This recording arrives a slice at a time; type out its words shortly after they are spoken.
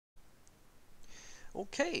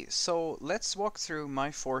Okay, so let's walk through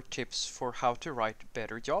my 4 tips for how to write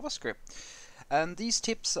better JavaScript. And these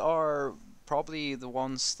tips are probably the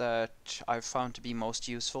ones that I've found to be most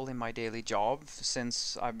useful in my daily job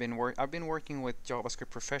since I've been working with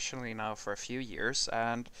JavaScript professionally now for a few years,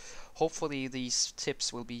 and hopefully these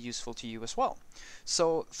tips will be useful to you as well.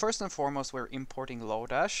 So first and foremost, we're importing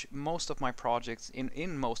Lodash. In most of my projects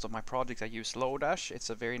I use Lodash. It's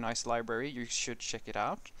a very nice library. You should check it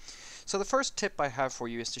out. So the first tip I have for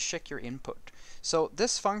you is to check your input. So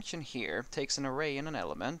this function here takes an array and an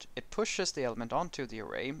element, it pushes the element onto the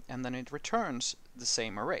array, and then it returns the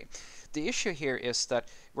same array. The issue here is that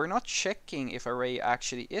we're not checking if array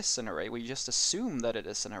actually is an array, we just assume that it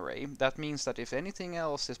is an array. That means that if anything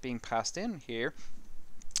else is being passed in here,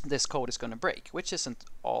 this code is going to break, which isn't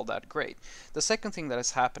all that great. The second thing that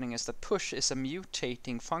is happening is that push is a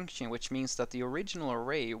mutating function, which means that the original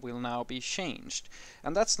array will now be changed,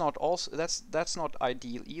 and that's not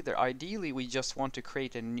ideal either. Ideally, we just want to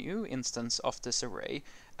create a new instance of this array,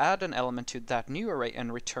 add an element to that new array,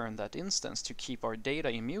 and return that instance to keep our data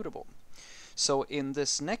immutable. So in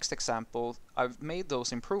this next example, I've made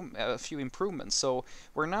those a few improvements. So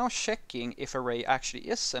we're now checking if array actually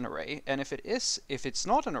is an array, and if it's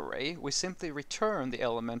not an array, we simply return the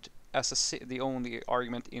element as the only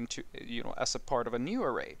argument into as a part of a new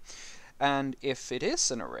array. And if it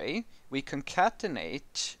is an array, we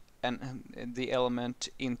concatenate the element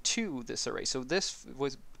into this array. So this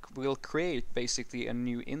will create basically a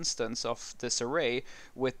new instance of this array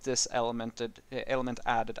with this element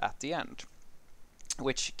added at the end,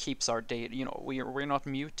 which keeps our data, we're not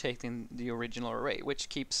mutating the original array, which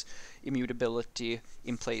keeps immutability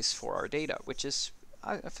in place for our data, which is,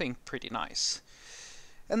 I think, pretty nice.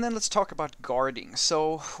 And then let's talk about guarding.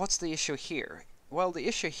 So what's the issue here? Well, the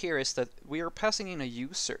issue here is that we are passing in a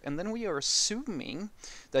user, and then we are assuming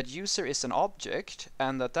that user is an object,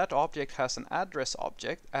 and that object has an address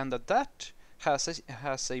object, and that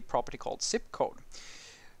has a property called zip code.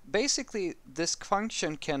 Basically, this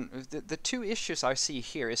function the two issues I see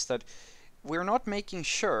here is that we're not making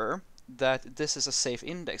sure that this is a safe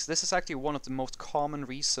index. This is actually one of the most common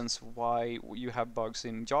reasons why you have bugs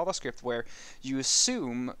in JavaScript, where you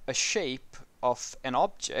assume a shape of an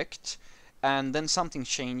object and then something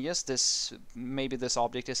changes. Maybe this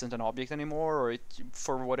object isn't an object anymore, or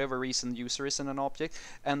for whatever reason user isn't an object,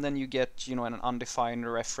 and then you get an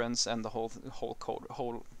undefined reference, and the whole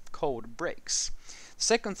code breaks.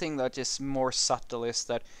 Second thing that is more subtle is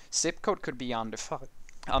that zip code could be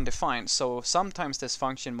undefined. So sometimes this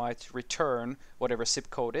function might return whatever zip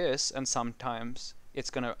code is, and sometimes it's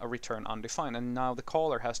going to return undefined, and now the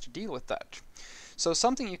caller has to deal with that. So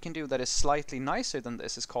something you can do that is slightly nicer than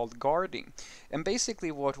this is called guarding. And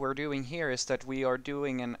basically what we're doing here is that we are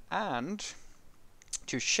doing an AND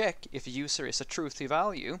to check if user is a truthy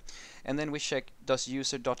value, and then we check, does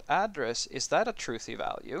user.address, is that a truthy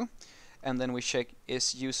value? And then we check,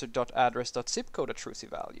 is user.address.zipcode a truthy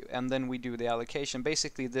value? And then we do the allocation.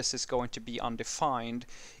 Basically, this is going to be undefined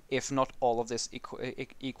if not all of this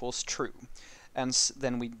equals true. And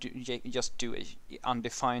then we just do a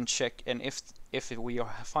undefined check, and if we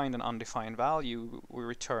find an undefined value, we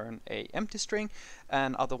return a empty string,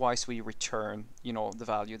 and otherwise we return the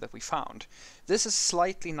value that we found. This is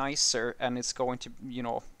slightly nicer, and it's going to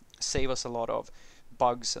save us a lot of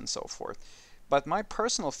bugs and so forth. But my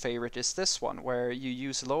personal favorite is this one, where you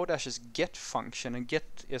use Lodash's get function, and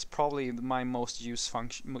get is probably my most used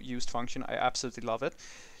function. I absolutely love it.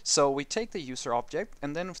 So we take the user object,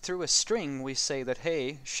 and then through a string we say that,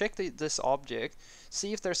 hey, check this object,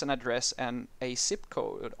 see if there's an address and a zip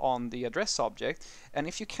code on the address object, and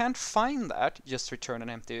if you can't find that, just return an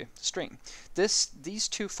empty string. These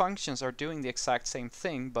two functions are doing the exact same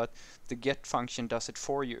thing, but the get function does it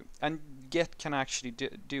for you. And get can actually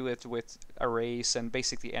do it with arrays and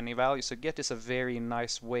basically any value. So get is a very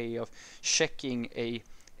nice way of checking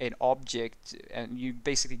an object, and you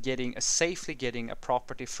basically safely getting a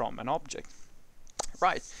property from an object.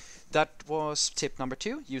 Right, that was tip number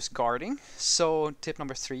 2, use guarding. So tip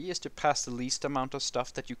number 3 is to pass the least amount of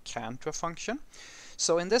stuff that you can to a function.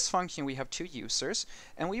 So in this function we have 2 users,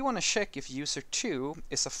 and we want to check if user2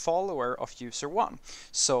 is a follower of user1.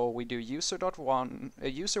 So we do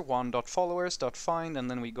user1.followers.find, and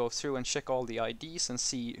then we go through and check all the IDs and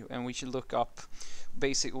see, and we should look up,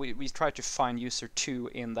 basically we try to find user2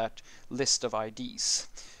 in that list of IDs.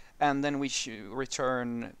 And then we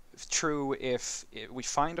return true if we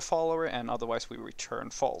find a follower, and otherwise we return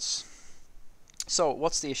false. So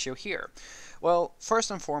what's the issue here? Well, first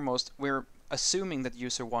and foremost, we're assuming that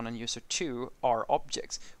user 1 and user 2 are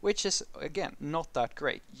objects, which is, again, not that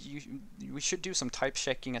great. We should do some type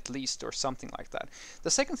checking at least, or something like that.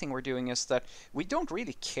 The second thing we're doing is that we don't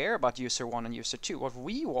really care about user 1 and user 2. What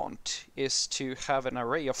we want is to have an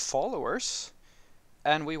array of followers,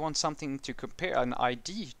 and we want something to compare, an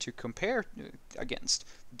ID to compare against.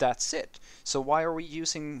 That's it. So why are we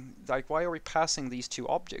using, like, why are we passing these two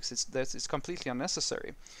objects? It's completely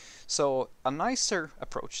unnecessary. So a nicer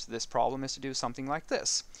approach to this problem is to do something like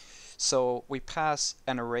this. So we pass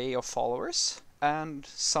an array of followers and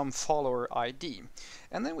some follower ID.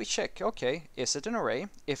 And then we check, okay, is it an array?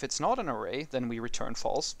 If it's not an array, then we return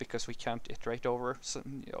false, because we can't iterate over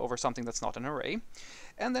something that's not an array.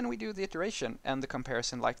 And then we do the iteration and the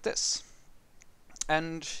comparison like this.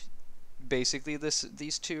 And basically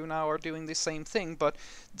these two now are doing the same thing, but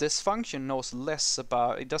this function knows less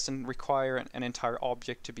about, it doesn't require an entire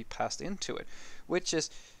object to be passed into it, which is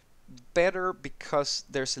better because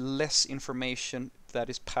there's less information that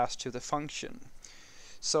is passed to the function.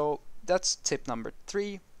 So that's tip number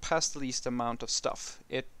 3, pass the least amount of stuff.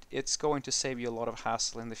 It's going to save you a lot of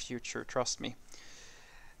hassle in the future, trust me.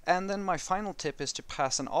 And then my final tip is to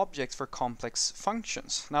pass an object for complex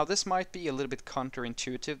functions. Now this might be a little bit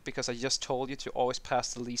counterintuitive because I just told you to always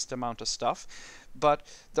pass the least amount of stuff, but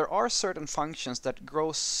there are certain functions that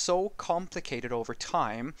grow so complicated over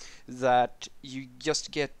time that you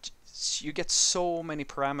get so many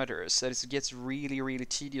parameters that it gets really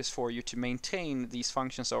tedious for you to maintain these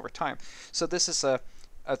functions over time. So this is a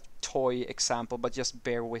toy example, but just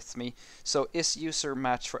bear with me. So is user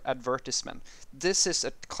match for advertisement? This is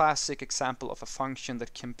a classic example of a function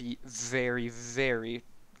that can be very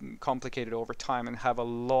complicated over time and have a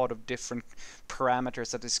lot of different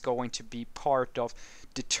parameters that is going to be part of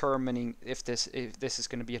determining if this is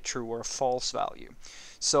going to be a true or a false value.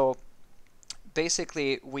 So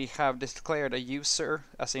basically we have declared a user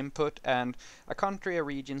as input and a country, a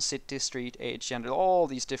region, city, street, age, gender, all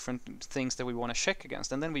these different things that we want to check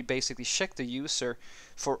against, and then we basically check the user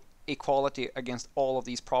for equality against all of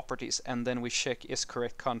these properties, and then we check is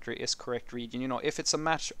correct country, is correct region. You know, if it's a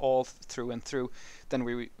match all through and through, then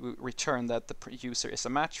we return that the user is a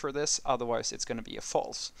match for this, otherwise it's going to be a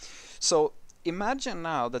false. So imagine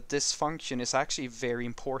now that this function is actually very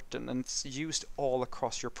important and it's used all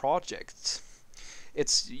across your project.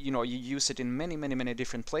 It's, you know, you use it in many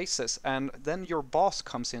different places, and then your boss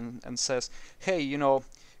comes in and says, hey, you know,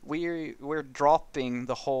 we're dropping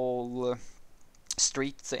the whole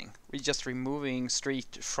street thing. We're just removing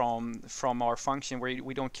street from our function.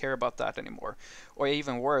 We don't care about that anymore. Or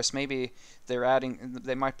even worse, maybe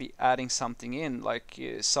they might be adding something in, like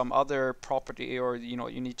some other property, or you know,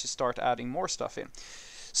 you need to start adding more stuff in.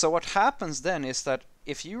 So what happens then is that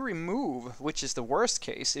if you remove, which is the worst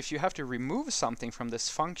case, if you have to remove something from this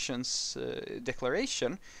function's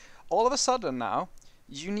declaration, all of a sudden now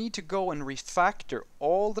you need to go and refactor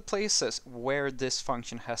all the places where this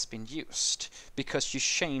function has been used, because you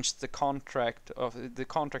changed the contract of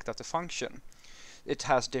the function. It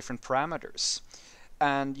has different parameters.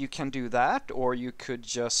 And you can do that, or you could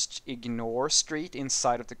just ignore street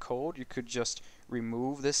inside of the code. You could just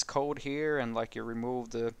remove this code here, and like you remove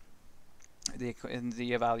the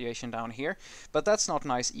evaluation down here. But that's not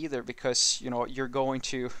nice either, because you know you're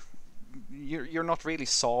not really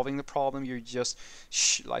solving the problem. You're just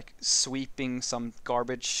like sweeping some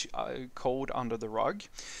garbage code under the rug.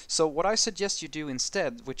 So what I suggest you do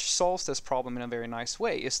instead, which solves this problem in a very nice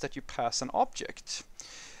way, is that you pass an object.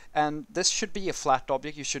 And this should be a flat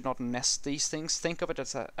object. You should not nest these things. Think of it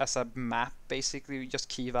as a map, basically, just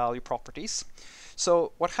key value properties.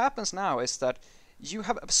 So what happens now is that you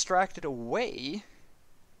have abstracted away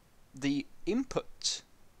the input,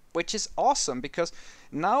 which is awesome, because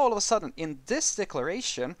now all of a sudden in this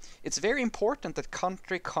declaration it's very important that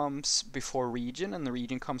country comes before region and the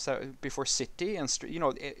region comes out before city, and you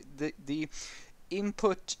know, the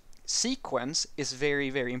input sequence is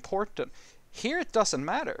very important. Here it doesn't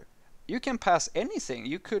matter. You can pass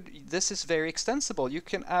anything. This is very extensible. You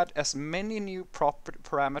can add as many new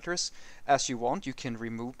parameters as you want. You can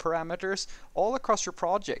remove parameters all across your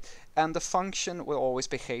project, and the function will always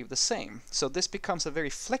behave the same. So this becomes a very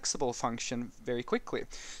flexible function very quickly.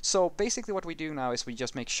 So basically what we do now is we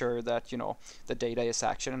just make sure that, you know, the data is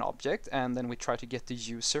action and object, and then we try to get the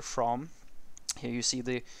user from, here you see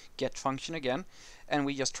the get function again, and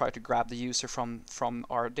we just try to grab the user from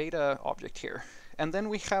our data object here. And then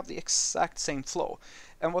we have the exact same flow.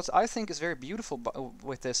 And what I think is very beautiful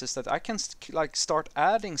with this is that I can like start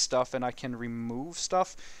adding stuff and I can remove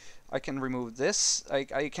stuff. I can remove this.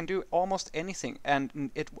 I can do almost anything,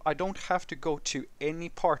 and I don't have to go to any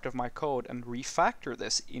part of my code and refactor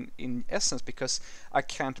this in essence, because I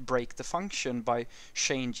can't break the function by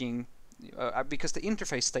changing, because the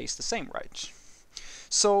interface stays the same, right?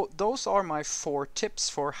 So those are my 4 tips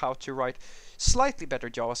for how to write slightly better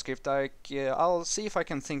JavaScript. I'll see if I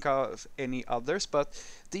can think of any others, but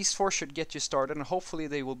these 4 should get you started, and hopefully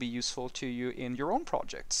they will be useful to you in your own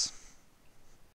projects.